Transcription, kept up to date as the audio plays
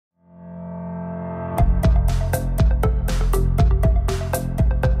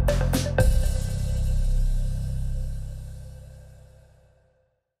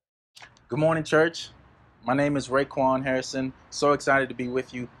Good morning, church. My name is Raekwon Harrison. So excited to be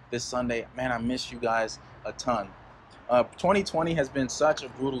with you this Sunday. Man, I miss you guys a ton. 2020 has been such a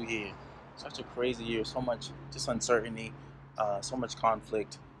brutal year, such a crazy year, so much just uncertainty, so much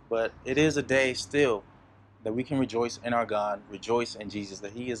conflict. But it is a day still that we can rejoice in our God, rejoice in Jesus,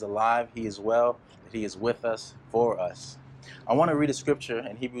 that He is alive, He is well, that He is with us, for us. I want to read a scripture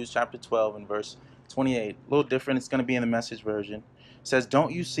in Hebrews chapter 12 and verse 28. A little different. It's going to be in the Message version. It says,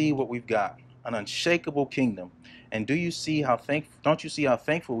 "Don't you see what we've got? An unshakable kingdom. And don't you see how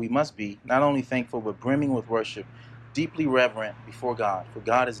thankful we must be, not only thankful, but brimming with worship, deeply reverent before God. For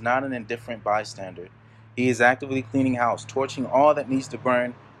God is not an indifferent bystander. He is actively cleaning house, torching all that needs to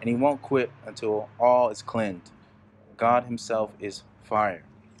burn, and He won't quit until all is cleansed. God Himself is fire."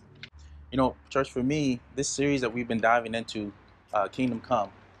 You know, church, for me, this series that we've been diving into, Kingdom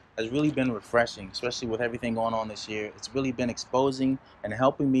Come, has really been refreshing, especially with everything going on this year. It's really been exposing and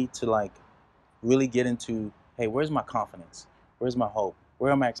helping me to really get into, hey, where's my confidence? Where's my hope?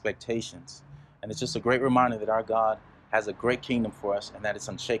 Where are my expectations? And it's just a great reminder that our God has a great kingdom for us and that it's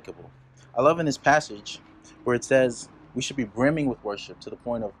unshakable. I love in this passage where it says we should be brimming with worship to the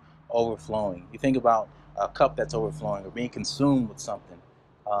point of overflowing. You think about a cup that's overflowing or being consumed with something.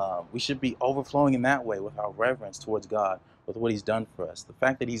 We should be overflowing in that way with our reverence towards God, with what He's done for us. The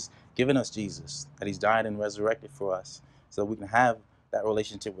fact that He's given us Jesus, that He's died and resurrected for us so that we can have that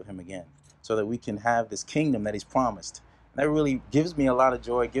relationship with Him again, so that we can have this kingdom that He's promised. And that really gives me a lot of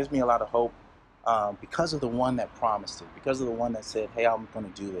joy, gives me a lot of hope, because of the one that promised it, because of the one that said, hey, I'm going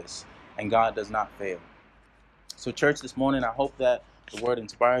to do this, and God does not fail. So church, this morning, I hope that the word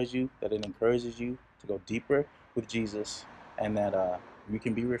inspires you, that it encourages you to go deeper with Jesus, and that we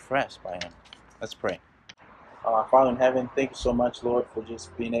can be refreshed by Him. Let's pray. Father in heaven, thank you so much, Lord, for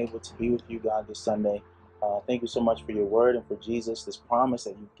just being able to be with you, God, this Sunday. Thank you so much for your word and for Jesus, this promise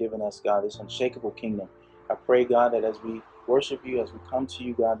that you've given us, God, this unshakable kingdom. I pray, God, that as we worship you, as we come to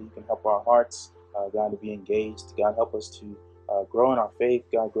you, God, that you can help our hearts, God, to be engaged. God, help us to grow in our faith,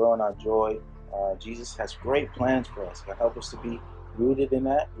 God, grow in our joy. Jesus has great plans for us. God, help us to be rooted in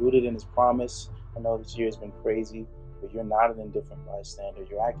that, rooted in His promise. I know this year has been crazy, but you're not an indifferent bystander.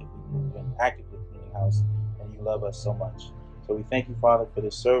 You're actively moving, actively cleaning house, and you love us so much. So we thank you, Father, for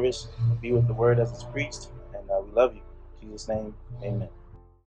this service. Be with the word as it's preached, and we love you. In Jesus' name, amen.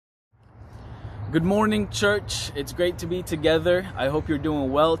 Good morning, church. It's great to be together. I hope you're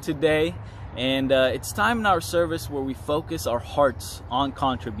doing well today. And it's time in our service where we focus our hearts on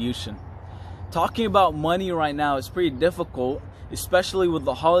contribution. Talking about money right now is pretty difficult, especially with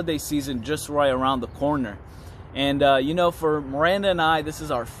the holiday season just right around the corner. And for Miranda and I, this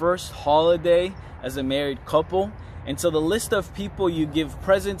is our first holiday as a married couple. And so the list of people you give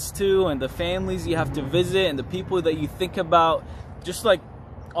presents to and the families you have to visit and the people that you think about just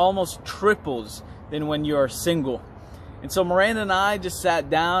almost triples than when you're single. And so Miranda and I just sat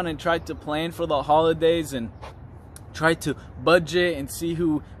down and tried to plan for the holidays and tried to budget and see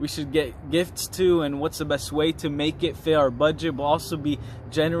who we should get gifts to and what's the best way to make it fit our budget, but also be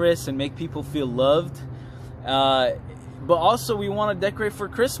generous and make people feel loved. But also we want to decorate for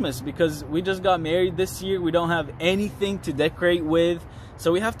Christmas because we just got married this year. We don't have anything to decorate with,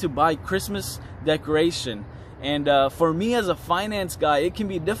 so we have to buy Christmas decoration. And for me as a finance guy, it can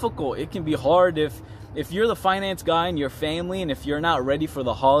be difficult. It can be hard if you're the finance guy in your family and if you're not ready for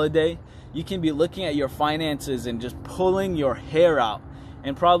the holiday, you can be looking at your finances and just pulling your hair out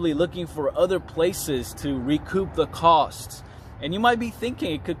and probably looking for other places to recoup the costs. And you might be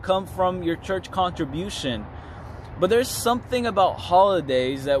thinking it could come from your church contribution. But there's something about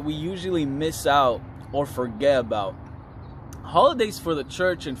holidays that we usually miss out or forget about. Holidays for the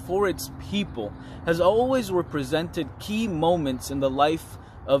church and for its people has always represented key moments in the life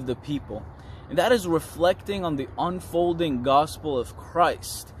of the people. And that is reflecting on the unfolding gospel of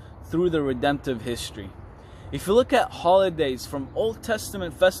Christ through the redemptive history. If you look at holidays from Old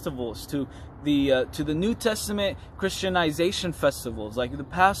Testament festivals to the New Testament Christianization festivals like the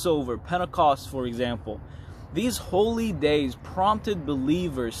Passover, Pentecost, for example, these holy days prompted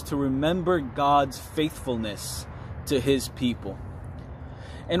believers to remember God's faithfulness to His people.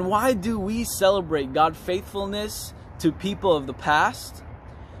 And why do we celebrate God's faithfulness to people of the past?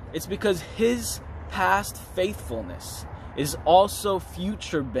 It's because His past faithfulness is also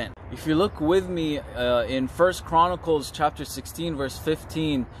future bent. If you look with me in 1 Chronicles chapter 16 verse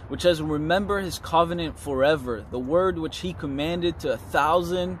 15, which says, "Remember His covenant forever, the word which He commanded to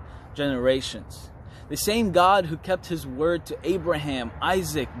 1,000 generations." The same God who kept His word to Abraham,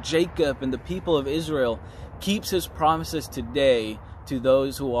 Isaac, Jacob, and the people of Israel keeps His promises today to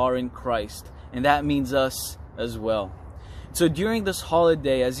those who are in Christ. And that means us as well. So during this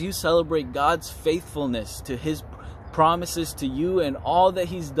holiday, as you celebrate God's faithfulness to His promises to you and all that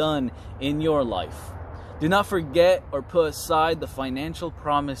He's done in your life, do not forget or put aside the financial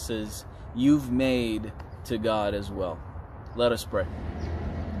promises you've made to God as well. Let us pray.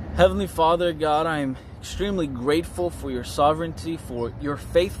 Heavenly Father, God, I am extremely grateful for your sovereignty, for your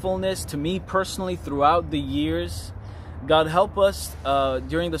faithfulness to me personally throughout the years. God, help us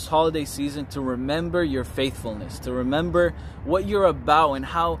during this holiday season to remember your faithfulness, to remember what you're about and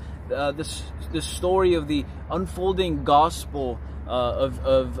how this story of the unfolding gospel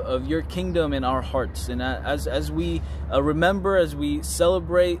of your kingdom in our hearts. And as we remember, as we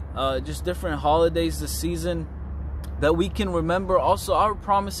celebrate just different holidays this season, that we can remember also our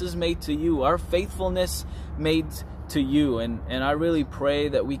promises made to you, our faithfulness made to you. And I really pray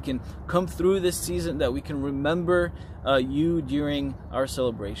that we can come through this season, that we can remember you during our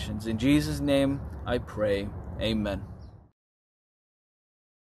celebrations. In Jesus' name I pray, amen.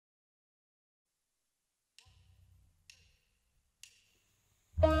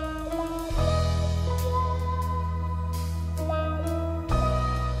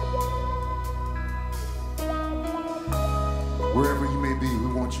 Wherever you may be,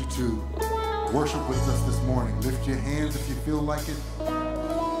 we want you to worship with us this morning. Lift your hands if you feel like it,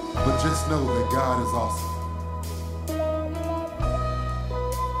 but just know that God is awesome.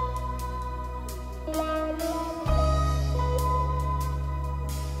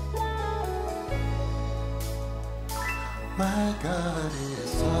 My God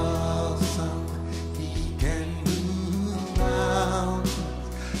is awesome. He can move mountains,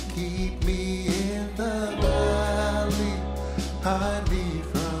 keep me in the valley, hide me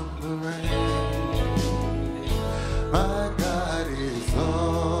from the rain. My God is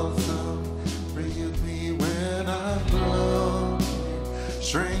awesome. Bring me when I'm broken,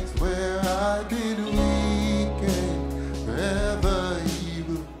 strength where I've been weak, and forever He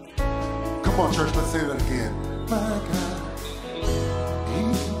will. Come on, church, let's say that again. My God.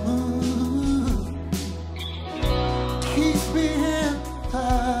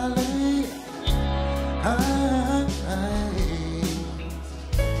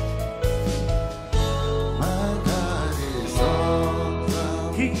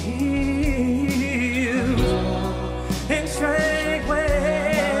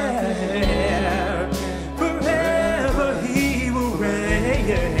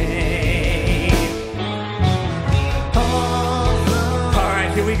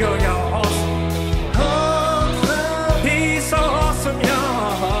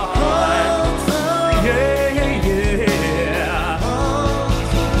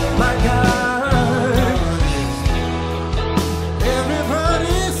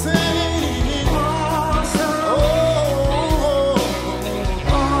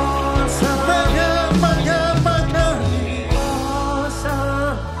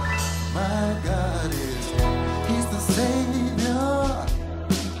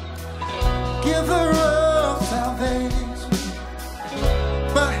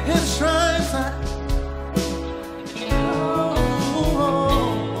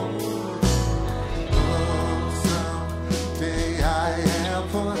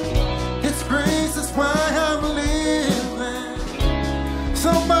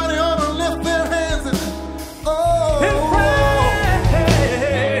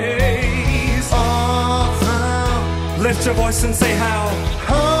 Lift your voice and say how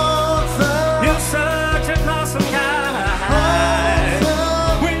awesome. You're such an awesome God.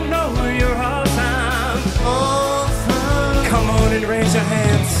 Awesome. We know you're awesome. Awesome. Come on and raise your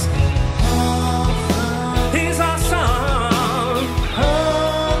hands. Awesome. He's awesome.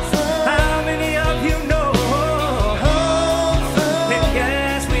 Awesome. How many of you know? Awesome. And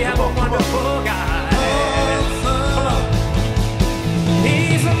yes, we have a wonderful God. Awesome. Come on.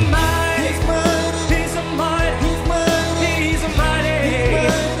 He's a mighty. He's a mighty. He's a mighty.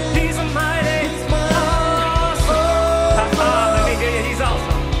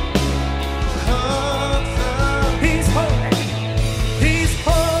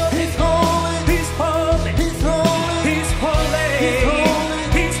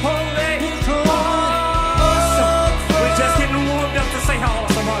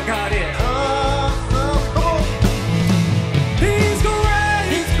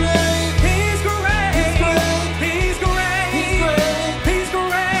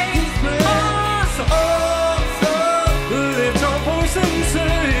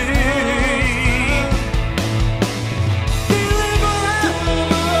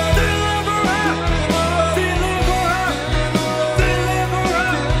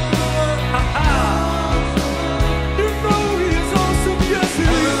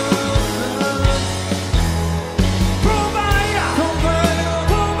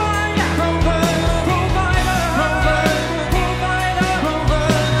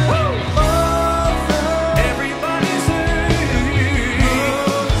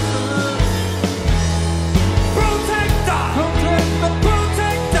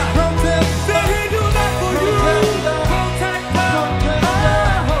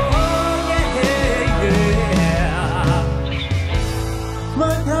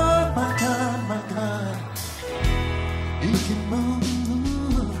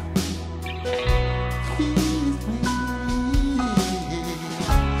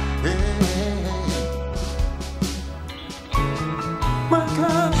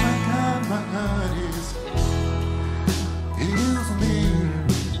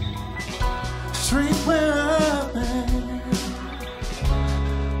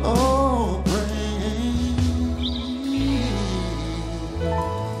 Oh, praise.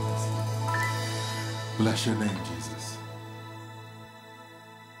 Bless your name, Jesus.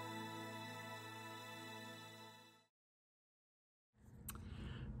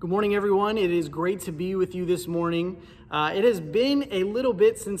 Good morning, everyone. It is great to be with you this morning. It has been a little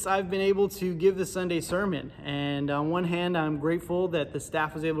bit since I've been able to give the Sunday sermon. And on one hand, I'm grateful that the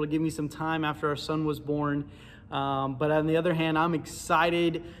staff was able to give me some time after our son was born. But on the other hand, I'm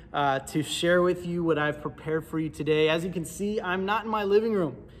excited to share with you what I've prepared for you today. As you can see, I'm not in my living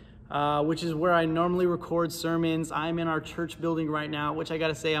room, which is where I normally record sermons. I'm in our church building right now, which I got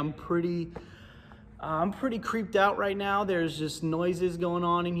to say I'm pretty creeped out right now. There's just noises going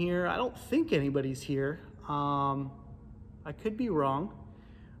on in here. I don't think anybody's here. I could be wrong,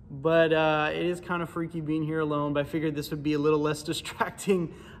 but it is kind of freaky being here alone. But I figured this would be a little less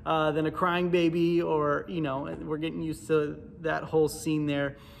distracting than a crying baby, or, you know, we're getting used to that whole scene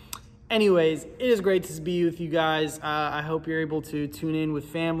there. Anyways, it is great to be with you guys. I hope you're able to tune in with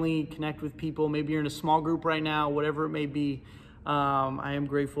family, connect with people. Maybe you're in a small group right now, whatever it may be. I am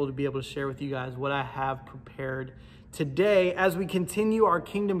grateful to be able to share with you guys what I have prepared today as we continue our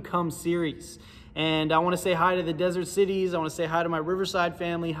Kingdom Come series. And I want to say hi to the Desert Cities. I want to say hi to my Riverside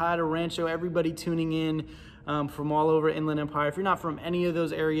family, hi to Rancho, everybody tuning in from all over Inland Empire. If you're not from any of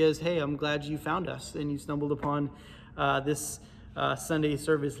those areas, hey, I'm glad you found us and you stumbled upon this Sunday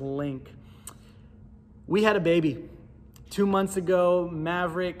service link. We had a baby. 2 months ago,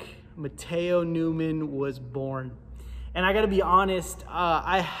 Maverick Mateo Newman was born. And I got to be honest,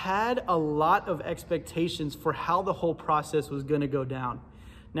 I had a lot of expectations for how the whole process was going to go down.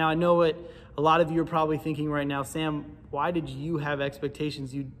 Now, I know what a lot of you are probably thinking right now, Sam, why did you have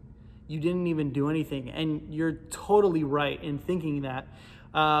expectations? You didn't even do anything. And you're totally right in thinking that.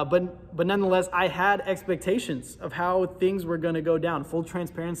 But nonetheless, I had expectations of how things were going to go down. Full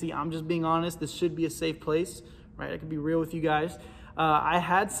transparency, I'm just being honest. This should be a safe place, right? I can be real with you guys. I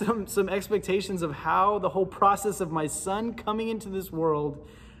had some expectations of how the whole process of my son coming into this world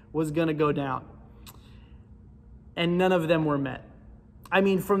was going to go down. And none of them were met. I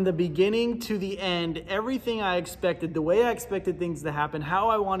mean, from the beginning to the end, everything I expected, the way I expected things to happen, how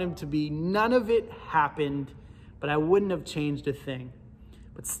I want him to be, none of it happened, but I wouldn't have changed a thing.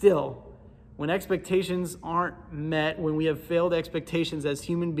 But still, when expectations aren't met, when we have failed expectations as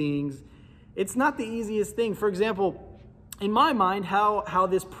human beings, it's not the easiest thing. For example, in my mind, how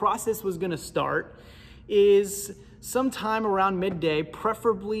this process was going to start is sometime around midday,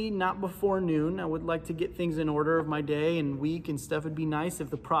 preferably not before noon. I would like to get things in order of my day and week and stuff. It'd be nice if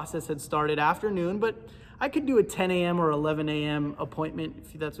the process had started after noon, but I could do a 10 a.m. or 11 a.m. appointment,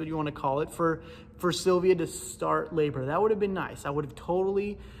 if that's what you want to call it, for Sylvia to start labor. That would have been nice. I would have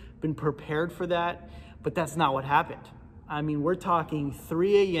totally been prepared for that, but that's not what happened. I mean, we're talking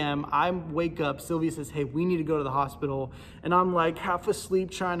 3 a.m. I wake up, Sylvia says, hey, we need to go to the hospital. And I'm like half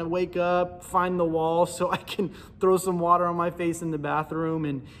asleep trying to wake up, find the wall so I can throw some water on my face in the bathroom.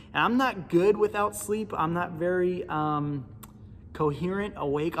 And I'm not good without sleep. I'm not very coherent,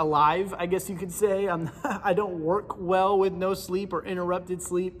 awake, alive, I guess you could say. I don't work well with no sleep or interrupted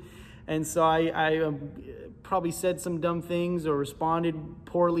sleep. And so I probably said some dumb things or responded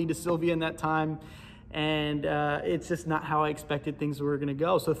poorly to Sylvia in that time. And it's just not how I expected things were going to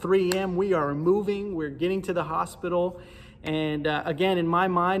go. So 3 a.m., we are moving. We're getting to the hospital. And again, in my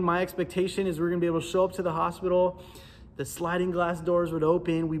mind, my expectation is we're going to be able to show up to the hospital. The sliding glass doors would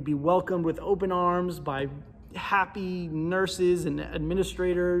open. We'd be welcomed with open arms by happy nurses and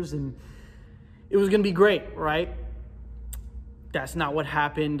administrators. And it was going to be great, right? That's not what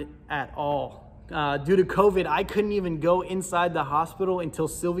happened at all. Due to COVID, I couldn't even go inside the hospital until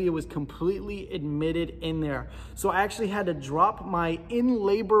Sylvia was completely admitted in there. So I actually had to drop my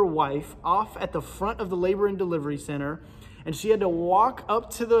in-labor wife off at the front of the labor and delivery center, and she had to walk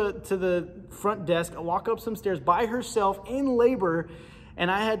up to the front desk, walk up some stairs by herself in labor,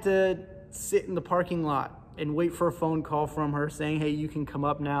 and I had to sit in the parking lot and wait for a phone call from her saying, hey, you can come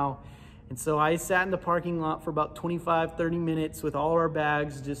up now. And so I sat in the parking lot for about 25, 30 minutes with all our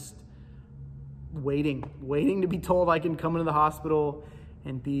bags, just waiting to be told I can come into the hospital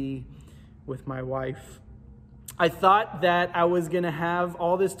and be with my wife. I thought that I was going to have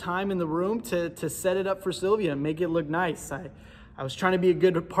all this time in the room to set it up for Sylvia and make it look nice. I was trying to be a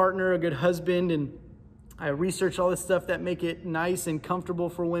good partner, a good husband, and I researched all this stuff that make it nice and comfortable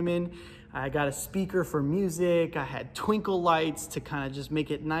for women. I got a speaker for music. I had twinkle lights to kind of just make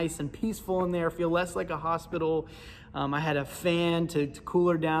it nice and peaceful in there, feel less like a hospital. I had a fan to cool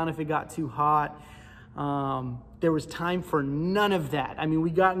her down if it got too hot. There was time for none of that. I mean, we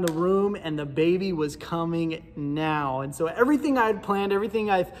got in the room and the baby was coming now. And so everything I had planned,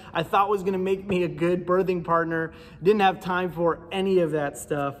 everything I thought was going to make me a good birthing partner, didn't have time for any of that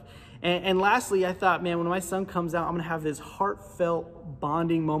stuff. And lastly, I thought, man, when my son comes out, I'm going to have this heartfelt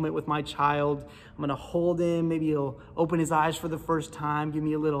bonding moment with my child. I'm going to hold him. Maybe he'll open his eyes for the first time, give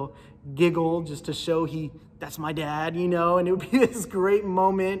me a little giggle just to show that's my dad, and it would be this great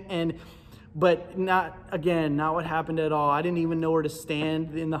moment. But not what happened at all. I didn't even know where to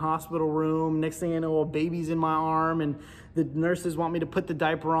stand in the hospital room. Next thing I know, a baby's in my arm and the nurses want me to put the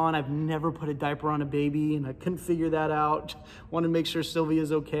diaper on. I've never put a diaper on a baby and I couldn't figure that out. Wanted to make sure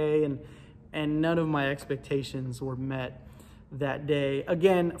Sylvia's okay, and none of my expectations were met that day.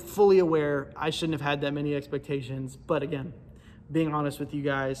 Again, fully aware I shouldn't have had that many expectations, but again, being honest with you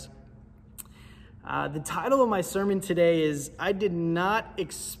guys, the title of my sermon today is, I did not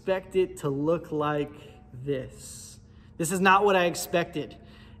expect it to look like this. This is not what I expected.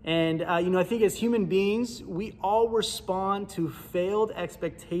 And, I think as human beings, we all respond to failed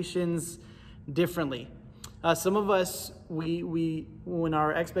expectations differently. Some of us, we when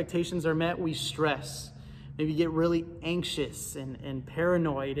our expectations are met, we stress. Maybe get really anxious and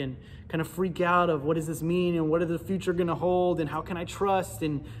paranoid and kind of freak out of what does this mean and what is the future going to hold and how can I trust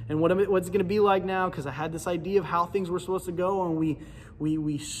and what's going to be like now, because I had this idea of how things were supposed to go, and we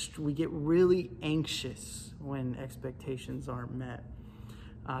get really anxious when expectations aren't met.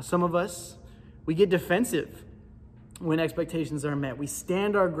 Some of us, we get defensive when expectations are met. We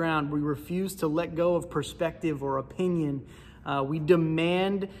stand our ground. We refuse to let go of perspective or opinion. We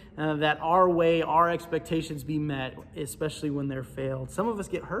demand that our way, our expectations be met, especially when they're failed. Some of us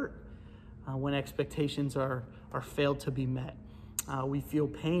get hurt when expectations are failed to be met. We feel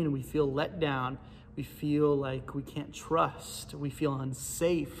pain. We feel let down. We feel like we can't trust. We feel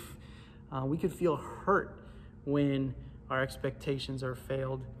unsafe. We could feel hurt when our expectations are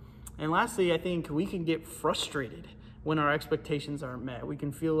failed. And lastly, I think we can get frustrated when our expectations aren't met. We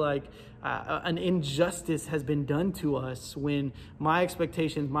can feel like an injustice has been done to us when my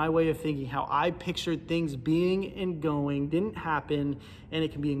expectations, my way of thinking, how I pictured things being and going didn't happen, and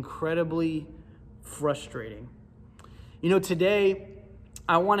it can be incredibly frustrating. Today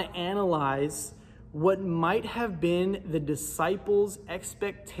I want to analyze what might have been the disciples'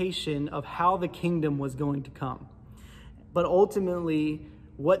 expectation of how the kingdom was going to come. But ultimately,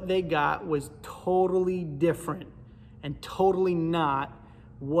 what they got was totally different and totally not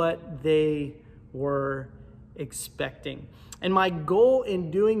what they were expecting. And my goal in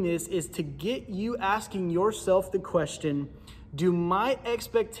doing this is to get you asking yourself the question, do my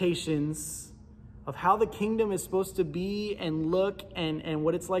expectations of how the kingdom is supposed to be and look and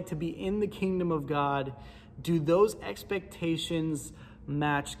what it's like to be in the kingdom of God, do those expectations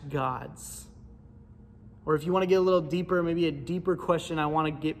match God's? Or if you want to get a little deeper, maybe a deeper question I want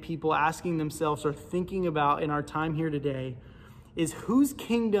to get people asking themselves or thinking about in our time here today is, whose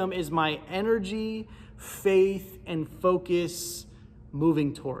kingdom is my energy, faith, and focus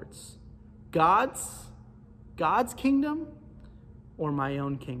moving towards? God's kingdom or my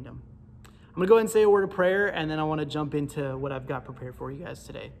own kingdom? I'm going to go ahead and say a word of prayer, and then I want to jump into what I've got prepared for you guys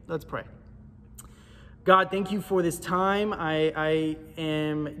today. Let's pray. God, thank you for this time. I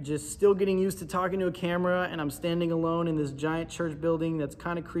am just still getting used to talking to a camera, and I'm standing alone in this giant church building that's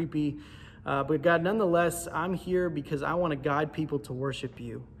kind of creepy. But God, nonetheless, I'm here because I want to guide people to worship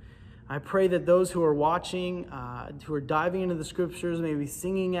you. I pray that those who are watching, who are diving into the scriptures, maybe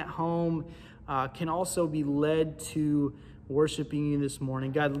singing at home, can also be led to worshiping you this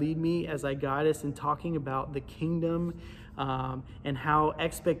morning. God, lead me as I guide us in talking about the kingdom and how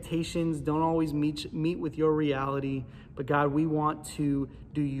expectations don't always meet with your reality. But God, we want to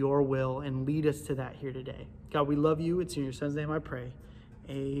do your will and lead us to that here today. God, we love you. It's in your son's name I pray.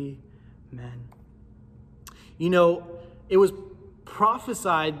 Amen. It was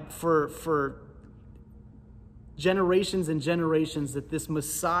prophesied for generations and generations that this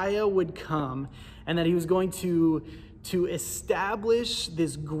Messiah would come and that he was going to establish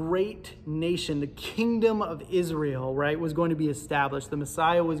this great nation. The kingdom of Israel, right, was going to be established. The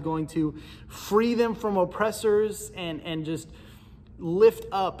Messiah was going to free them from oppressors and just lift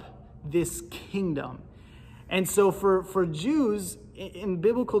up this kingdom. And so for Jews in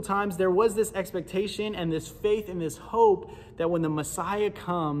biblical times, there was this expectation and this faith and this hope that when the Messiah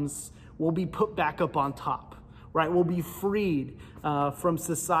comes, we'll be put back up on top, right? We'll be freed from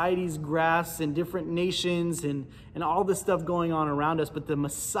society's grasp and different nations and all this stuff going on around us. But the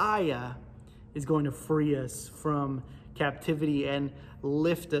Messiah is going to free us from captivity and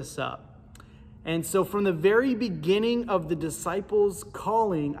lift us up. And so from the very beginning of the disciples'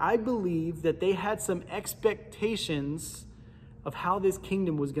 calling, I believe that they had some expectations of how this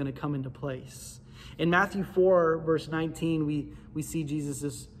kingdom was going to come into place. In Matthew 4, verse 19, we see Jesus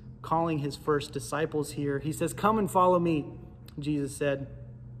is calling his first disciples here. He says, "Come and follow me," Jesus said,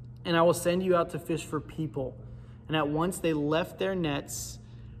 "and I will send you out to fish for people." And at once they left their nets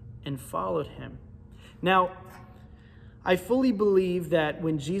and followed him. Now, I fully believe that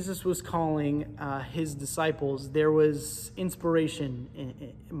when Jesus was calling his disciples, there was inspiration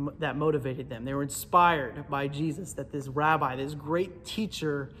that motivated them. They were inspired by Jesus, that this rabbi, this great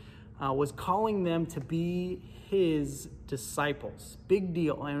teacher, was calling them to be his disciples. Big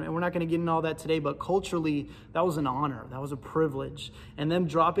deal. And we're not going to get into all that today, but culturally, that was an honor. That was a privilege. And them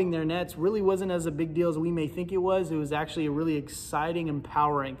dropping their nets really wasn't as a big deal as we may think it was. It was actually a really exciting,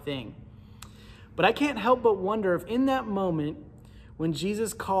 empowering thing. But I can't help but wonder if in that moment, when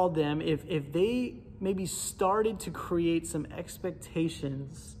Jesus called them, if they maybe started to create some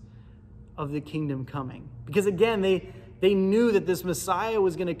expectations of the kingdom coming. Because again, they knew that this Messiah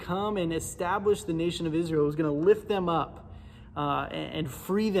was going to come and establish the nation of Israel, was going to lift them up and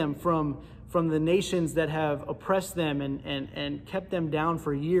free them from the nations that have oppressed them and kept them down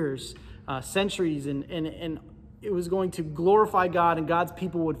for years, centuries, and it was going to glorify God, and God's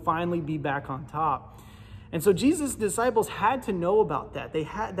people would finally be back on top. And so Jesus' disciples had to know about that.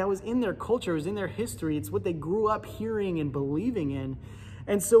 That was in their culture, it was in their history. It's what they grew up hearing and believing in.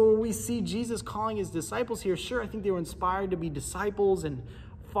 And so when we see Jesus calling his disciples here, sure, I think they were inspired to be disciples and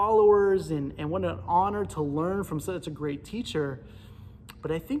followers, and what an honor to learn from such a great teacher.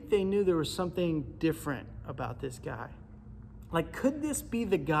 But I think they knew there was something different about this guy. Like, could this be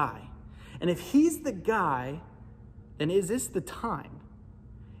the guy? And if he's the guy, then is this the time?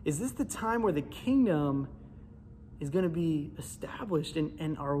 Is this the time where the kingdom is going to be established?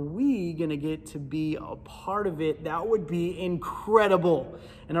 And are we going to get to be a part of it? That would be incredible.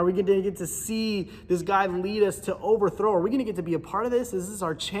 And are we going to get to see this guy lead us to overthrow? Are we going to get to be a part of this? Is this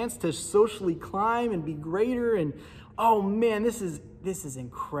our chance to socially climb and be greater? And oh man, this is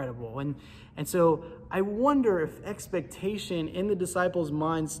incredible. And so I wonder if expectation in the disciples'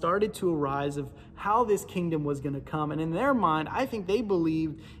 minds started to arise of how this kingdom was going to come. And in their mind, I think they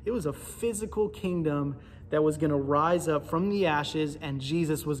believed it was a physical kingdom that was going to rise up from the ashes, and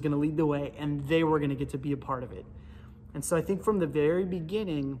Jesus was going to lead the way, and they were going to get to be a part of it. And so I think from the very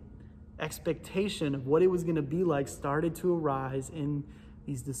beginning, expectation of what it was going to be like started to arise in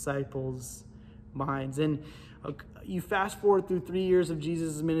these disciples' minds. And you fast forward through 3 years of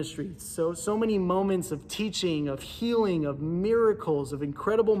Jesus' ministry. So many moments of teaching, of healing, of miracles, of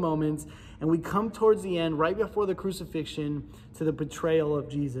incredible moments. And we come towards the end, right before the crucifixion, to the betrayal of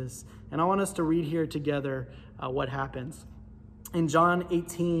Jesus. And I want us to read here together what happens. In John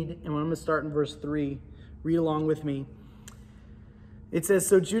 18, and I'm going to start in verse 3. Read along with me. It says,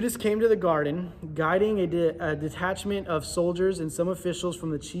 "So Judas came to the garden, guiding a detachment of soldiers and some officials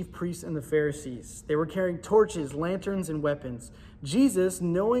from the chief priests and the Pharisees. They were carrying torches, lanterns, and weapons. Jesus,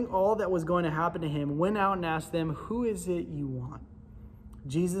 knowing all that was going to happen to him, went out and asked them, 'Who is it you want?'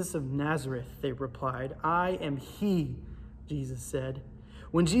 'Jesus of Nazareth,' they replied. 'I am he,' Jesus said.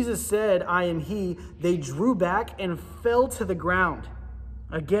 When Jesus said, 'I am he,' they drew back and fell to the ground.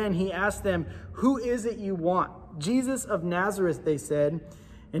 Again, he asked them, 'Who is it you want?' 'Jesus of Nazareth,' they said.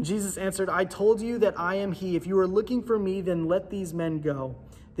 And Jesus answered, 'I told you that I am he. If you are looking for me, then let these men go.'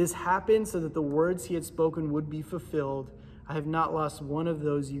 This happened so that the words he had spoken would be fulfilled. 'I have not lost one of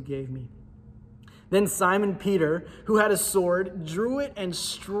those you gave me.' Then Simon Peter, who had a sword, drew it and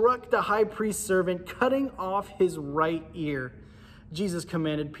struck the high priest's servant, cutting off his right ear. Jesus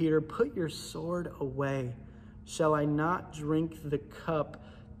commanded Peter, 'Put your sword away. Shall I not drink the cup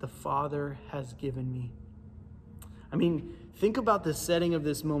the Father has given me?'" I mean, think about the setting of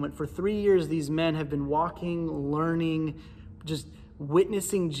this moment. For 3 years, these men have been walking, learning, just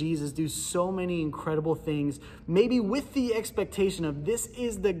witnessing Jesus do so many incredible things, maybe with the expectation of this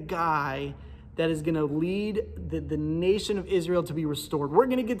is the guy that is going to lead the nation of Israel to be restored. We're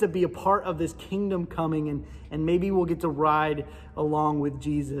going to get to be a part of this kingdom coming, and maybe we'll get to ride along with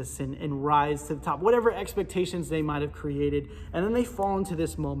Jesus and rise to the top, whatever expectations they might have created. And then they fall into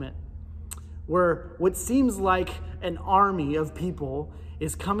this moment where what seems like an army of people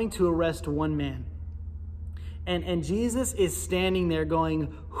is coming to arrest one man. And Jesus is standing there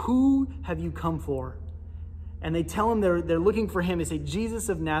going, "Who have you come for?" And they tell him they're looking for him. They say, "Jesus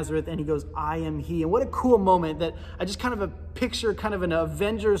of Nazareth," and he goes, "I am he." And what a cool moment that I just kind of a picture, kind of an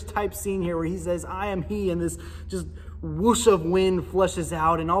Avengers type scene here where he says, "I am he," and this just whoosh of wind flushes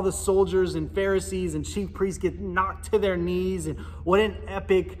out, and all the soldiers and Pharisees and chief priests get knocked to their knees. And what an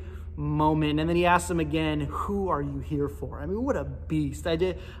epic moment. And then he asks them again, who are you here for? I mean, what a beast. I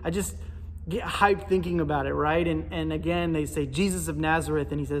just get hyped thinking about it, right? And again, they say, Jesus of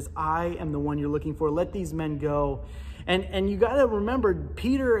Nazareth. And he says, I am the one you're looking for. Let these men go. And you got to remember,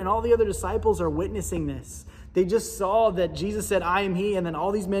 Peter and all the other disciples are witnessing this. They just saw that Jesus said, I am he. And then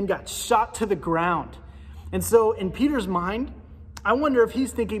all these men got shot to the ground. And so in Peter's mind, I wonder if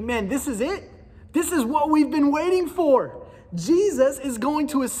he's thinking, man, this is it. This is what we've been waiting for. Jesus is going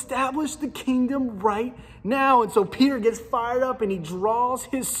to establish the kingdom right now. And so Peter gets fired up and he draws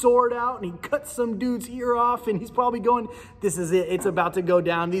his sword out and he cuts some dude's ear off. And he's probably going, this is it. It's about to go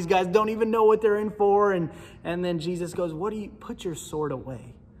down. These guys don't even know what they're in for. And then Jesus goes, put your sword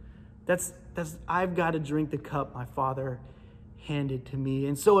away. I've got to drink the cup my Father handed to me.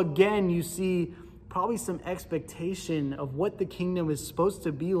 And so again, you see probably some expectation of what the kingdom is supposed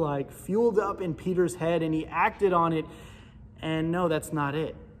to be like fueled up in Peter's head, and he acted on it. And no, that's not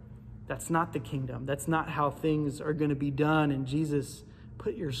it. That's not the kingdom. That's not how things are going to be done. And Jesus,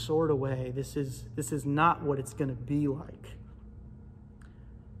 put your sword away. This is not what it's going to be like.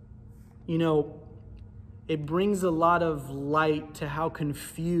 You know, it brings a lot of light to how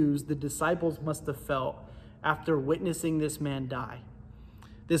confused the disciples must have felt after witnessing this man die.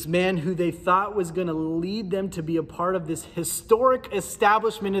 This man who they thought was going to lead them to be a part of this historic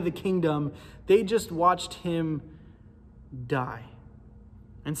establishment of the kingdom, they just watched him die.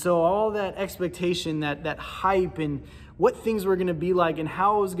 And so all that expectation, that hype and what things were going to be like and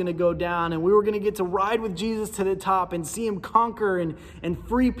how it was going to go down, and we were going to get to ride with Jesus to the top and see him conquer and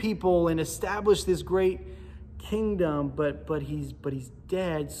free people and establish this great kingdom, but he's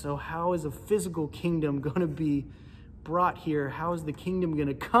dead. So how is a physical kingdom going to be brought here? How is the kingdom going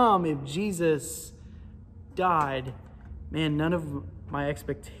to come if Jesus died? Man, none of my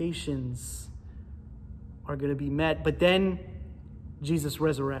expectations are going to be met. But then Jesus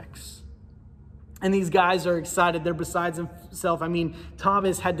resurrects. And these guys are excited. They're besides himself. I mean,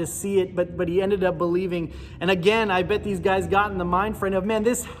 Thomas had to see it, but he ended up believing. And again, I bet these guys got in the mind frame of, man,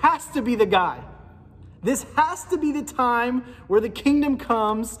 this has to be the guy. This has to be the time where the kingdom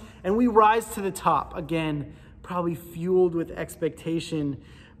comes and we rise to the top. Again, probably fueled with expectation.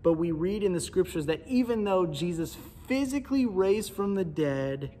 But we read in the scriptures that even though Jesus physically raised from the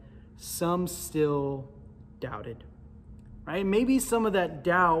dead, some still doubted. Right? Maybe some of that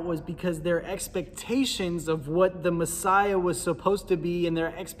doubt was because their expectations of what the Messiah was supposed to be and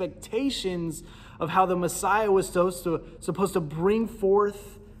their expectations of how the Messiah was supposed to bring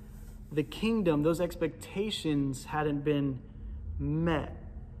forth the kingdom, those expectations hadn't been met.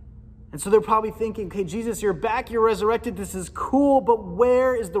 And so they're probably thinking, okay, Jesus, you're back, you're resurrected, this is cool, but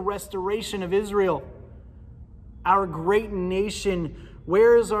where is the restoration of Israel? Our great nation.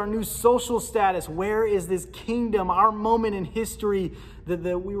 Where is our new social status? Where is this kingdom, our moment in history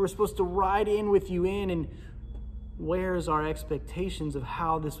that we were supposed to ride in with you in? And where is our expectations of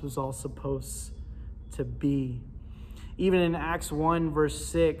how this was all supposed to be? Even in Acts 1, verse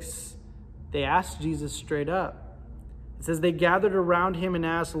 6, they asked Jesus straight up. It says, they gathered around him and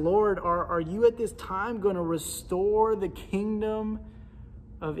asked, Lord, are you at this time going to restore the kingdom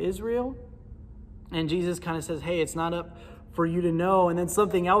of Israel? And Jesus kind of says, hey, it's not up for you to know. And then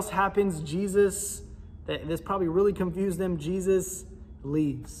something else happens. This probably really confused them. Jesus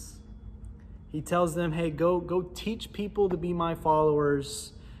leaves. He tells them, hey, go teach people to be my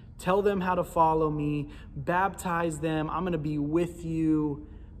followers. Tell them how to follow me. Baptize them. I'm going to be with you.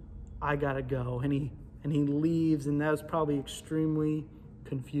 I got to go. And he leaves, and that was probably extremely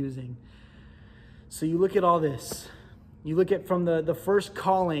confusing. So you look at all this. You look at from the first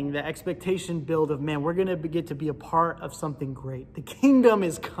calling, the expectation build of, man, we're going to get to be a part of something great. The kingdom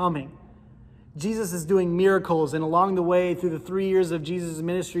is coming. Jesus is doing miracles, and along the way, through the 3 years of Jesus'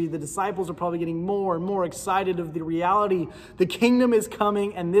 ministry, the disciples are probably getting more and more excited of the reality. The kingdom is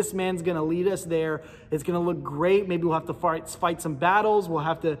coming, and this man's going to lead us there. It's going to look great. Maybe we'll have to fight some battles. We'll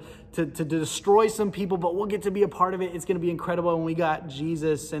have to destroy some people, but we'll get to be a part of it. It's going to be incredible when we got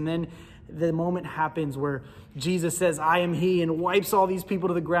Jesus. And then the moment happens where Jesus says, I am he, and wipes all these people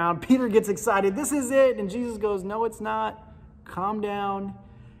to the ground. Peter gets excited. This is it. And Jesus goes, no, it's not. Calm down.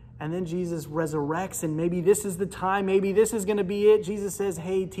 And then Jesus resurrects, and maybe this is the time. Maybe this is going to be it. Jesus says,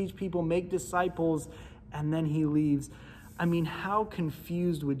 hey, teach people, make disciples. And then he leaves. I mean, how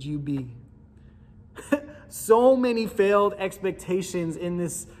confused would you be? So many failed expectations in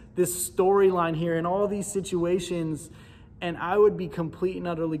this storyline here, in all these situations. And I would be complete and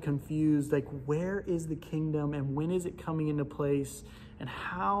utterly confused. Like, where is the kingdom, and when is it coming into place? And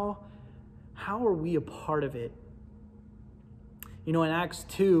how are we a part of it? You know, in Acts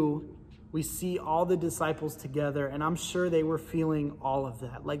 2, we see all the disciples together, and I'm sure they were feeling all of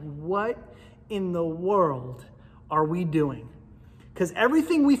that. Like, what in the world are we doing? Because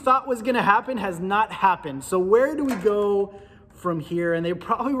everything we thought was going to happen has not happened. So where do we go from here? And they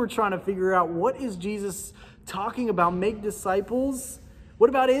probably were trying to figure out, what is Jesus talking about? Make disciples? What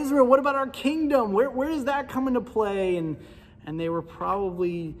about Israel? What about our kingdom? Where does that come into play? And they were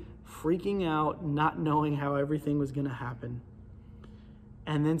probably freaking out, not knowing how everything was going to happen.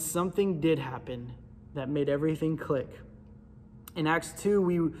 And then something did happen that made everything click. In Acts 2,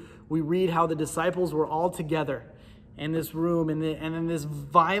 we read how the disciples were all together in this room, and then this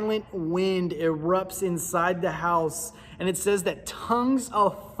violent wind erupts inside the house, and it says that tongues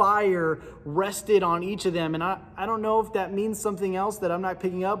of fire rested on each of them. And I don't know if that means something else that I'm not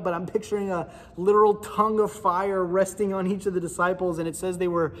picking up, but I'm picturing a literal tongue of fire resting on each of the disciples, and it says they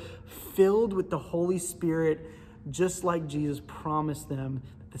were filled with the Holy Spirit, just like Jesus promised them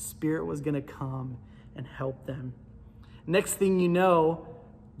that the Spirit was going to come and help them. Next thing you know,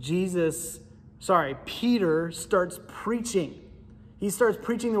 Peter starts preaching. He starts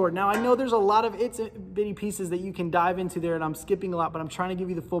preaching the word. Now, I know there's a lot of itsy-bitty pieces that you can dive into there, and I'm skipping a lot, but I'm trying to give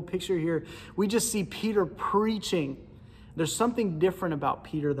you the full picture here. We just see Peter preaching. There's something different about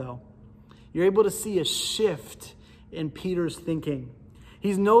Peter, though. You're able to see a shift in Peter's thinking.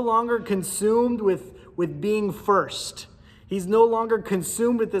 He's no longer consumed with being first. He's no longer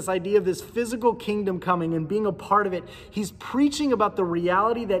consumed with this idea of this physical kingdom coming and being a part of it. He's preaching about the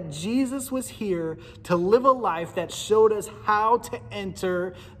reality that Jesus was here to live a life that showed us how to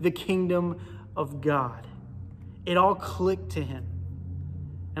enter the kingdom of God. It all clicked to him.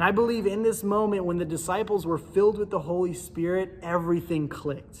 And I believe in this moment when the disciples were filled with the Holy Spirit, everything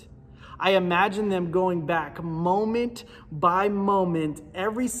clicked. I imagine them going back moment by moment,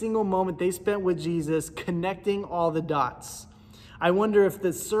 every single moment they spent with Jesus, connecting all the dots. I wonder if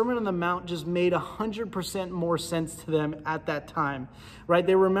the Sermon on the Mount just made 100% more sense to them at that time, right?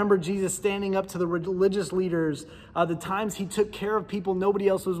 They remember Jesus standing up to the religious leaders, the times he took care of people nobody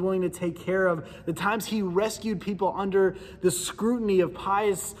else was willing to take care of, the times he rescued people under the scrutiny of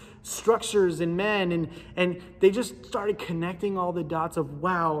pious structures and men, and they just started connecting all the dots of,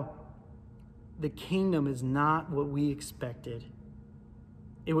 wow, the kingdom is not what we expected.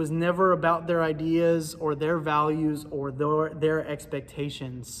 It was never about their ideas or their values or their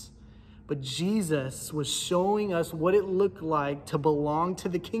expectations. But Jesus was showing us what it looked like to belong to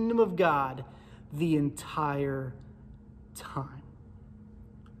the kingdom of God the entire time.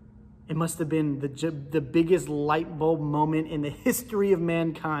 It must have been the biggest light bulb moment in the history of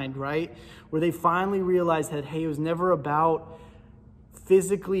mankind, right? Where they finally realized that, hey, it was never about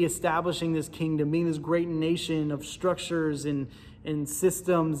physically establishing this kingdom, being this great nation of structures and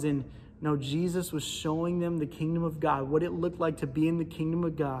systems. And no, Jesus was showing them the kingdom of God, what it looked like to be in the kingdom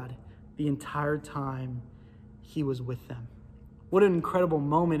of God the entire time he was with them. What an incredible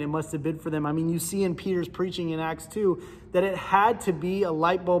moment it must have been for them. I mean, you see in Peter's preaching in Acts 2 that it had to be a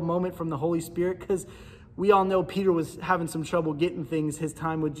light bulb moment from the Holy Spirit, because we all know Peter was having some trouble getting things his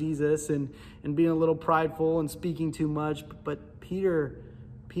time with Jesus and being a little prideful and speaking too much. But Peter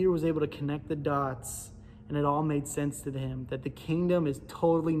was able to connect the dots, and it all made sense to him that the kingdom is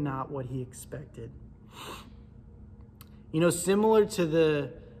totally not what he expected. You know, similar to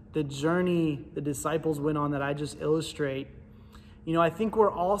the journey the disciples went on that I just illustrate, you know, I think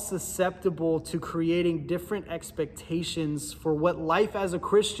we're all susceptible to creating different expectations for what life as a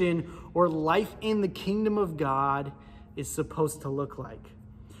Christian or life in the kingdom of God is supposed to look like.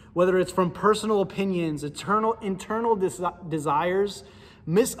 Whether it's from personal opinions, internal desires,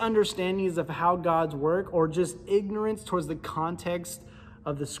 misunderstandings of how God's work, or just ignorance towards the context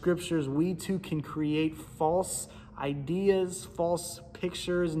of the scriptures, we too can create false ideas, false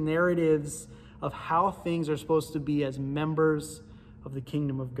pictures, narratives of how things are supposed to be as members of the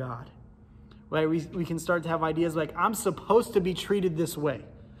kingdom of God. Right? We can start to have ideas like, I'm supposed to be treated this way.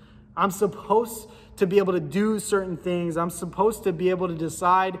 I'm supposed to be able to do certain things. I'm supposed to be able to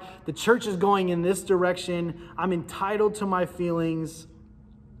decide the church is going in this direction. I'm entitled to my feelings.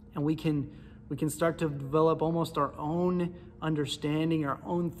 And we can start to develop almost our own understanding, our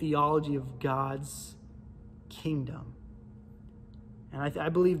own theology of God's kingdom. And I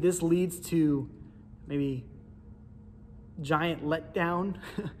believe this leads to maybe giant letdown,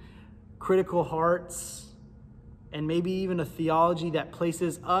 critical hearts, and maybe even a theology that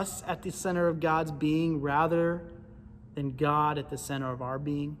places us at the center of God's being rather than God at the center of our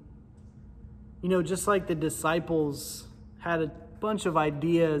being. You know, just like the disciples had a bunch of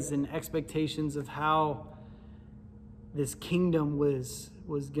ideas and expectations of how this kingdom was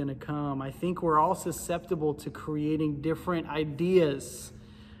going to come, I think we're all susceptible to creating different ideas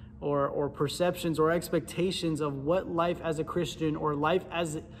or perceptions or expectations of what life as a Christian or life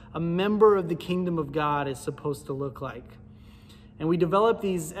as a member of the kingdom of God is supposed to look like. And we develop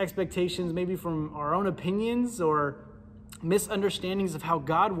these expectations maybe from our own opinions or misunderstandings of how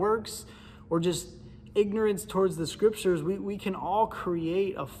God works, or just ignorance towards the scriptures. We can all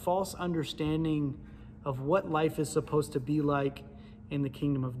create a false understanding of what life is supposed to be like in the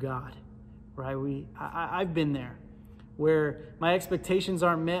kingdom of God, right? I've been there, where my expectations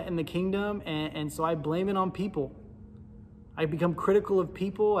aren't met in the kingdom, and so I blame it on people. I become critical of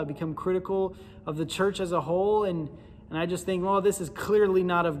people. I become critical of the church as a whole, and I just think, well, this is clearly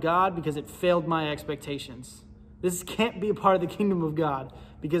not of God because it failed my expectations. This can't be a part of the kingdom of God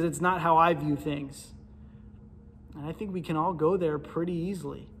because it's not how I view things. And I think we can all go there pretty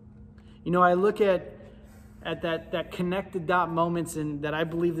easily. You know, I look at that connected dot moments that I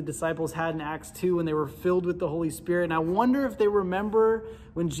believe the disciples had in Acts 2 when they were filled with the Holy Spirit. And I wonder if they remember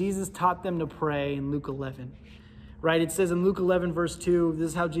when Jesus taught them to pray in Luke 11. Right? It says in Luke 11, verse 2, this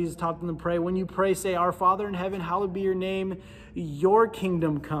is how Jesus taught them to pray. When you pray, say, Our Father in heaven, hallowed be your name. Your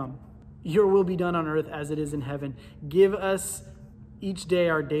kingdom come. Your will be done on earth as it is in heaven. Give us each day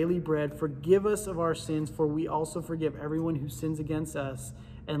our daily bread. Forgive us of our sins, for we also forgive everyone who sins against us.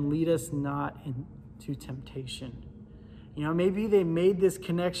 And lead us not into temptation. You know, maybe they made this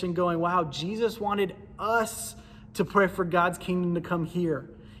connection going, wow, Jesus wanted us to pray for God's kingdom to come here.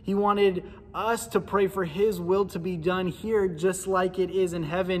 He wanted us to pray for his will to be done here, just like it is in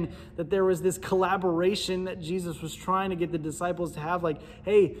heaven. That there was this collaboration that Jesus was trying to get the disciples to have, like,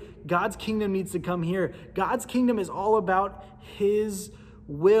 hey, God's kingdom needs to come here. God's kingdom is all about his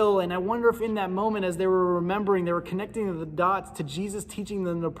will. And I wonder if in that moment, as they were remembering, they were connecting the dots to Jesus teaching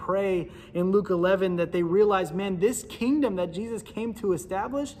them to pray in Luke 11, that they realized, man, this kingdom that Jesus came to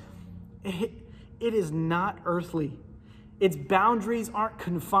establish, it is not earthly. Its boundaries aren't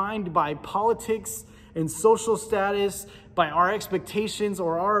confined by politics and social status, by our expectations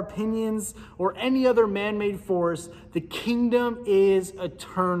or our opinions or any other man-made force. The kingdom is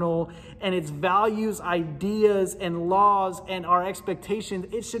eternal, and its values, ideas, and laws and our expectations,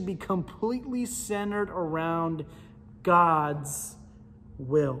 it should be completely centered around God's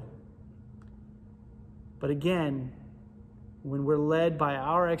will. But again, when we're led by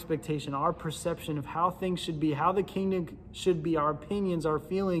our expectation, our perception of how things should be, how the kingdom should be, our opinions, our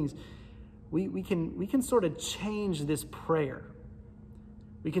feelings, we can sort of change this prayer.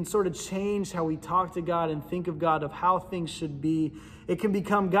 We can sort of change how we talk to God and think of God, of how things should be. It can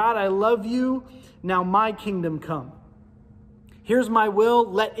become, God, I love you. Now my kingdom come. Here's my will.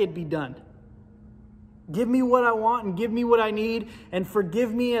 Let it be done. Give me what I want and give me what I need, and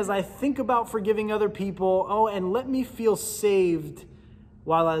forgive me as I think about forgiving other people. Oh, and let me feel saved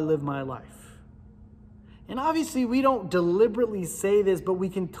while I live my life. And obviously we don't deliberately say this, but we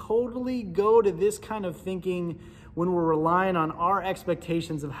can totally go to this kind of thinking when we're relying on our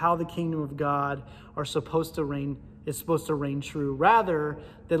expectations of how the kingdom of God is supposed to reign true, rather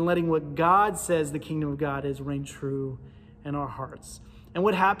than letting what God says the kingdom of God is reign true in our hearts. And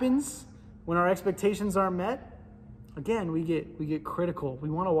what happens when our expectations aren't met? Again, we get critical. We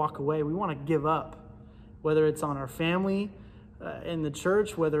want to walk away. We want to give up, whether it's on our family, in the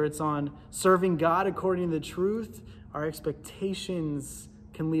church, whether it's on serving God according to the truth. Our expectations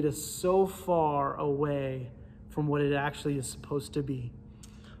can lead us so far away from what it actually is supposed to be.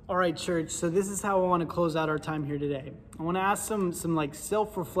 All right, church, so this is how I want to close out our time here today. I want to ask some like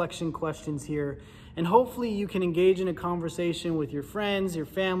self-reflection questions here, and hopefully you can engage in a conversation with your friends, your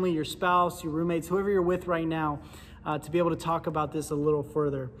family, your spouse, your roommates, whoever you're with right now, to be able to talk about this a little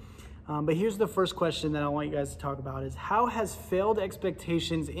further. But here's the first question that I want you guys to talk about is, how has failed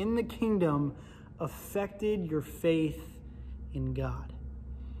expectations in the kingdom affected your faith in God?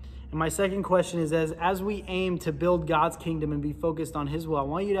 And my second question is, as we aim to build God's kingdom and be focused on his will, I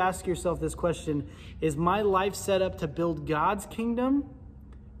want you to ask yourself this question: is my life set up to build God's kingdom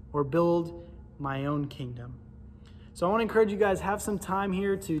or build my own kingdom? So I want to encourage you guys, have some time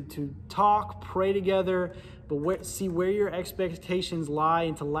here to talk, pray together, but see where your expectations lie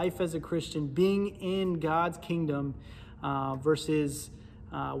into life as a Christian, being in God's kingdom versus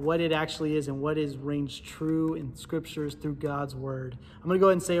what it actually is and what reigns true in scriptures through God's word. I'm going to go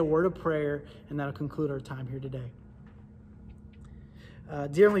ahead and say a word of prayer, and that'll conclude our time here today.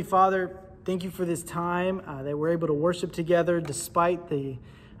 Dear Heavenly Father, thank you for this time that we're able to worship together despite the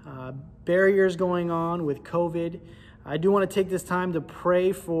barriers going on with COVID. I do want to take this time to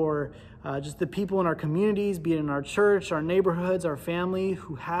pray for just the people in our communities, be it in our church, our neighborhoods, our family,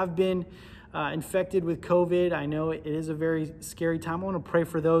 who have been infected with COVID. I know it is a very scary time. I want to pray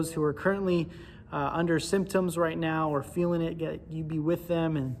for those who are currently under symptoms right now or feeling it, you be with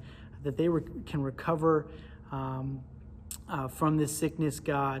them, and that they can recover from this sickness,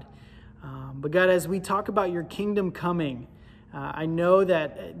 God. But God, as we talk about your kingdom coming, I know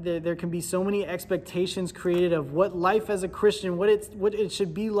that there can be so many expectations created of what life as a Christian, what it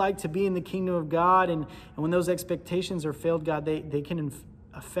should be like to be in the kingdom of God. And when those expectations are failed, God, they can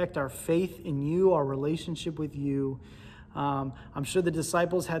affect our faith in you, our relationship with you. I'm sure the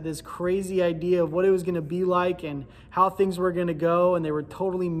disciples had this crazy idea of what it was going to be like and how things were going to go, and they were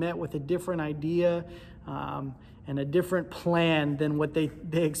totally met with a different idea and a different plan than what they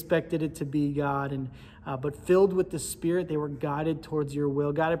expected it to be, God. But filled with the Spirit, they were guided towards your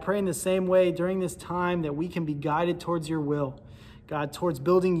will. God, I pray in the same way during this time that we can be guided towards your will, God, towards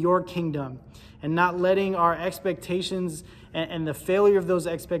building your kingdom and not letting our expectations and the failure of those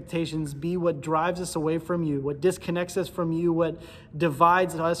expectations be what drives us away from you, what disconnects us from you, what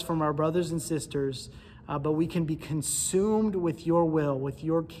divides us from our brothers and sisters. But we can be consumed with your will, with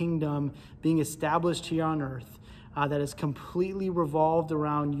your kingdom being established here on earth. That is completely revolved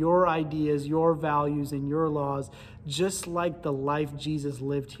around your ideas, your values, and your laws, just like the life Jesus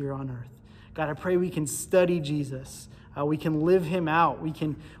lived here on earth. God, I pray we can study Jesus. We can live him out. We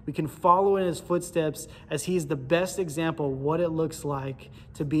can follow in his footsteps as he is the best example of what it looks like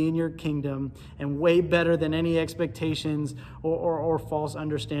to be in your kingdom, and way better than any expectations or false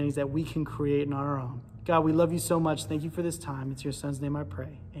understandings that we can create on our own. God, we love you so much. Thank you for this time. It's your son's name I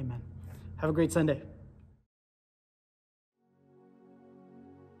pray. Amen. Have a great Sunday.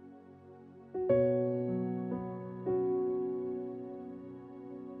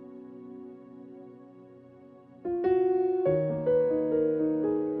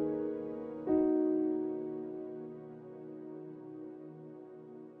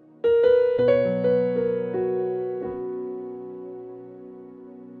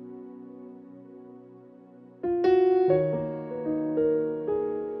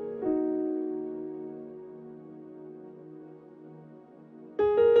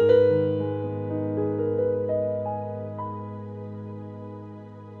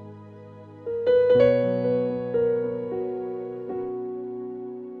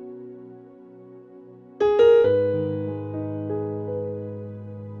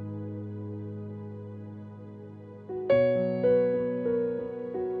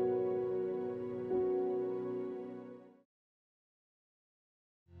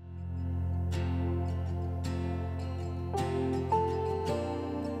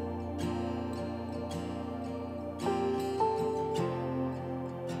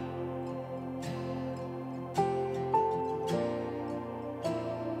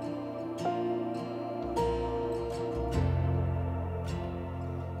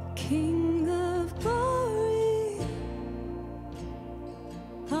 King of glory,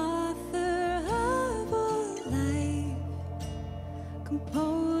 author of all life,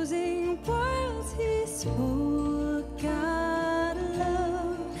 composing worlds he spoke, God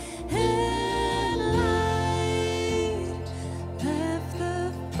love and light, left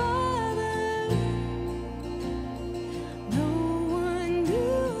the Father, no one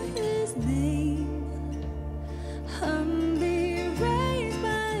knew his name, humbly raised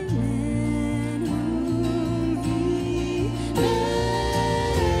by man.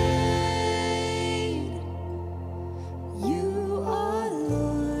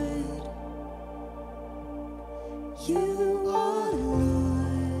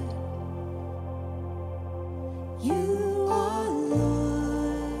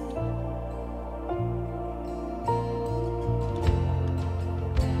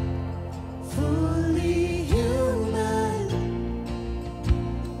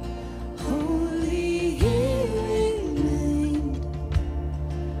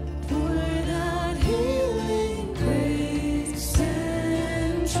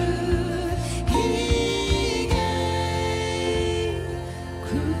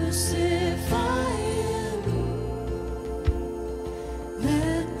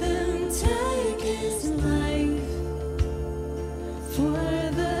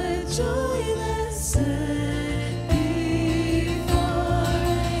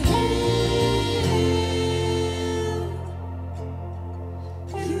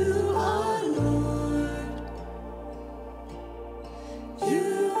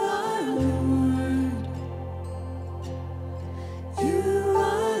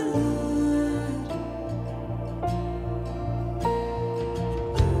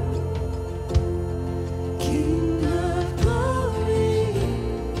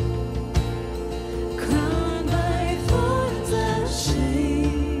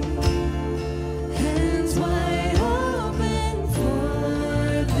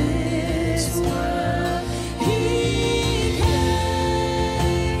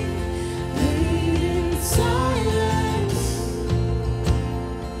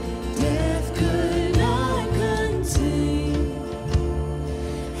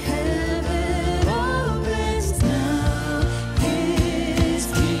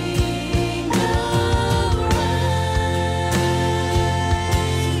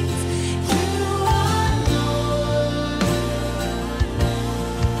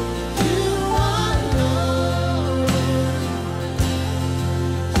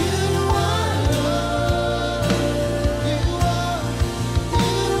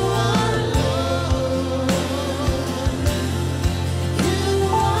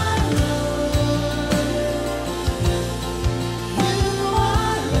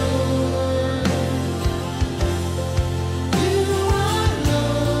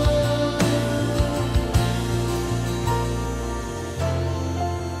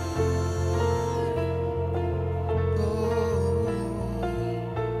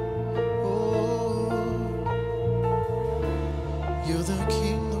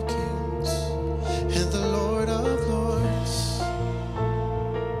 King of Kings and the Lord of Lords.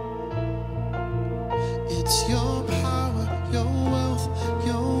 It's your power, your wealth,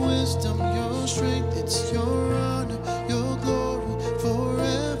 your wisdom, your strength. It's your honor, your glory,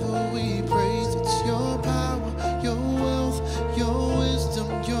 forever we praise. It's your power, your wealth, your wisdom,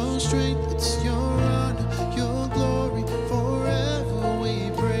 your strength. It's your honor, your glory, forever we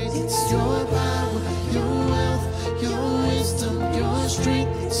praise. It's your power, your wealth, your wisdom, your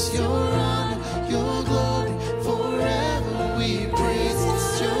strength. It's your honor, your glory, forever we praise.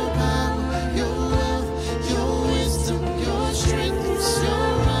 It's your power, your wealth, your wisdom, your strength. It's your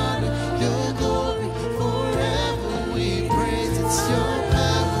honor, your glory, forever we praise. It's your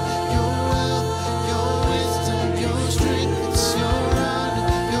power, your wealth, your wisdom, your strength. It's your honor,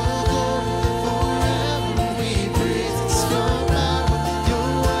 your glory, forever we praise. It's your power, your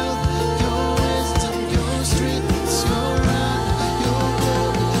wealth, your wisdom, your strength. It's your honor, your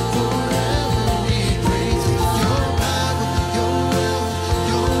glory, forever we praise. It's your power, your wealth,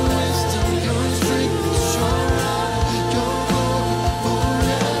 your wisdom, your strength. It's your honor, your glory,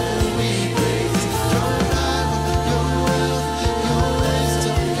 forever we praise. It's your power, your wealth, your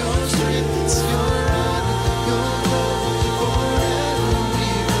wisdom, your strength. It's your honor, your glory, forever we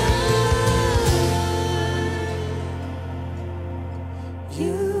praise.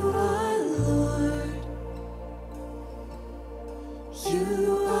 You are Lord. You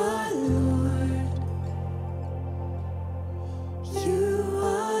are Lord. You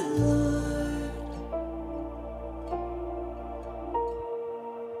are Lord.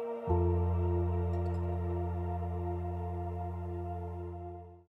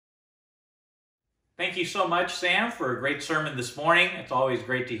 Thank you so much, Sam, for a great sermon this morning. It's always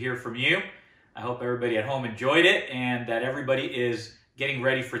great to hear from you. I hope everybody at home enjoyed it and that everybody is getting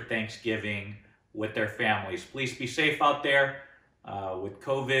ready for Thanksgiving with their families. Please be safe out there with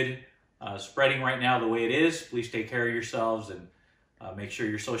COVID spreading right now the way it is. Please take care of yourselves and make sure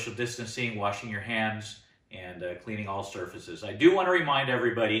you're social distancing, washing your hands, and cleaning all surfaces. I do want to remind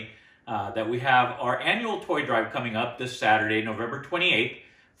everybody that we have our annual toy drive coming up this Saturday, November 28th,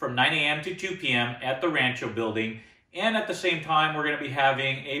 from 9 a.m. to 2 p.m. at the Rancho building. And at the same time, we're going to be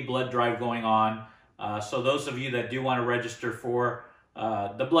having a blood drive going on. So those of you that do want to register for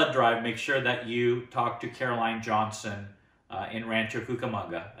the blood drive, make sure that you talk to Caroline Johnson in Rancho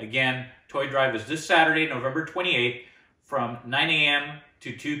Cucamonga. Again, toy drive is this Saturday, November 28th, from 9 a.m.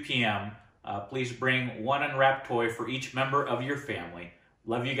 to 2 p.m. Please bring one unwrapped toy for each member of your family.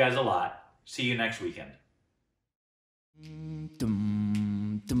 Love you guys a lot. See you next weekend.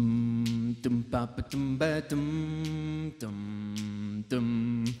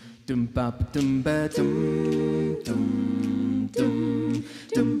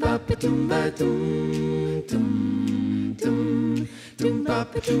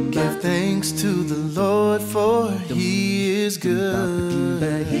 Give thanks to the Lord, for He is good.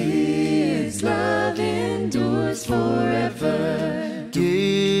 His love endures forever.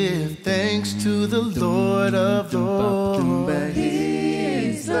 Give thanks to the Lord of Lords.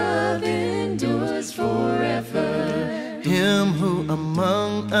 His love endures forever. Him who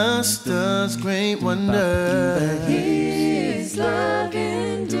among us does great wonders. His love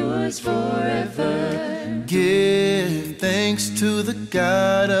endures forever. Give thanks to the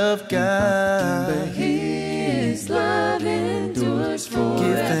God of gods. His love endures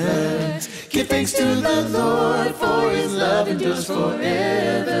forever. Give thanks to the Lord, for His love endures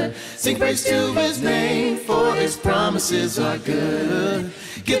forever. Sing praise to His name, for His promises are good.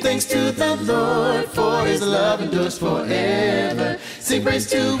 Give thanks to the Lord, for His love endures forever. Sing praise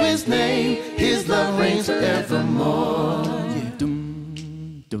to His name, His love reigns forevermore. Yeah.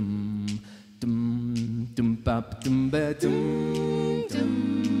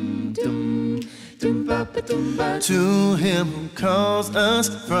 To Him who calls us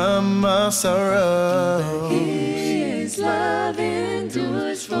from our sorrow, His love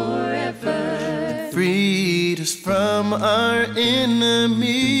endures forever. freed us from our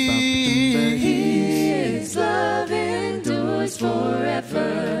enemies. His love endures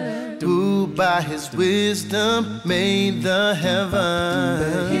forever. Who by His wisdom made the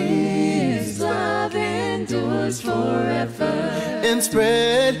heavens. His love endures forever. And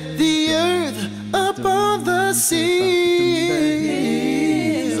spread the earth upon the sea.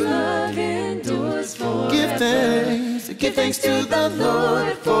 His love endures forever. Give thanks to the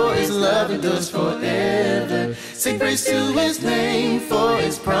Lord, for His love endures forever. Sing praise to His name, for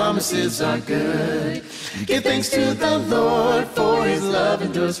His promises are good. Give thanks to the Lord, for His love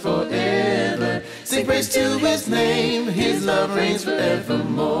endures forever. Sing praise to His name, His love reigns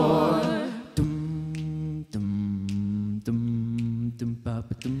forevermore.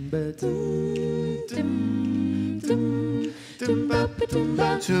 To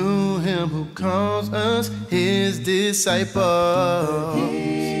him who calls us his disciples,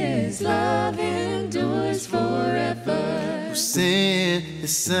 His love endures forever. who sent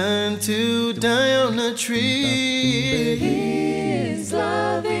his son to die on a tree. His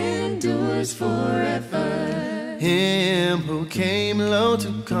love endures forever. Him who came low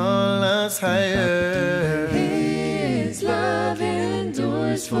to call us higher. His love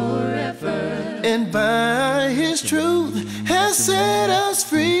endures forever. And by his truth has set us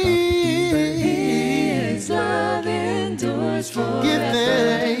free. His love endures forever.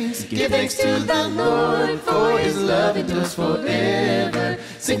 Give thanks to the Lord, for his love endures forever.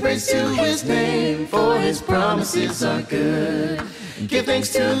 Sing praise to his name, for his promises are good. Give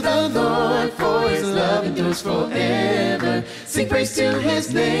thanks to the Lord, for his love endures forever. Sing praise to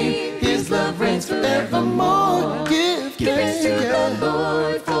his name, his love reigns forevermore. Give thanks to the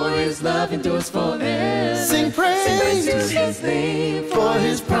Lord, for his love endures forever. Sing praise to his name, for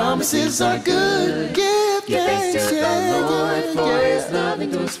his promises are good. Give thanks to the Lord, for his yeah. love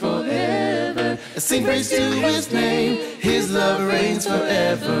endures forever. Sing praise to his name, his love reigns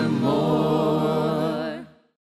forever.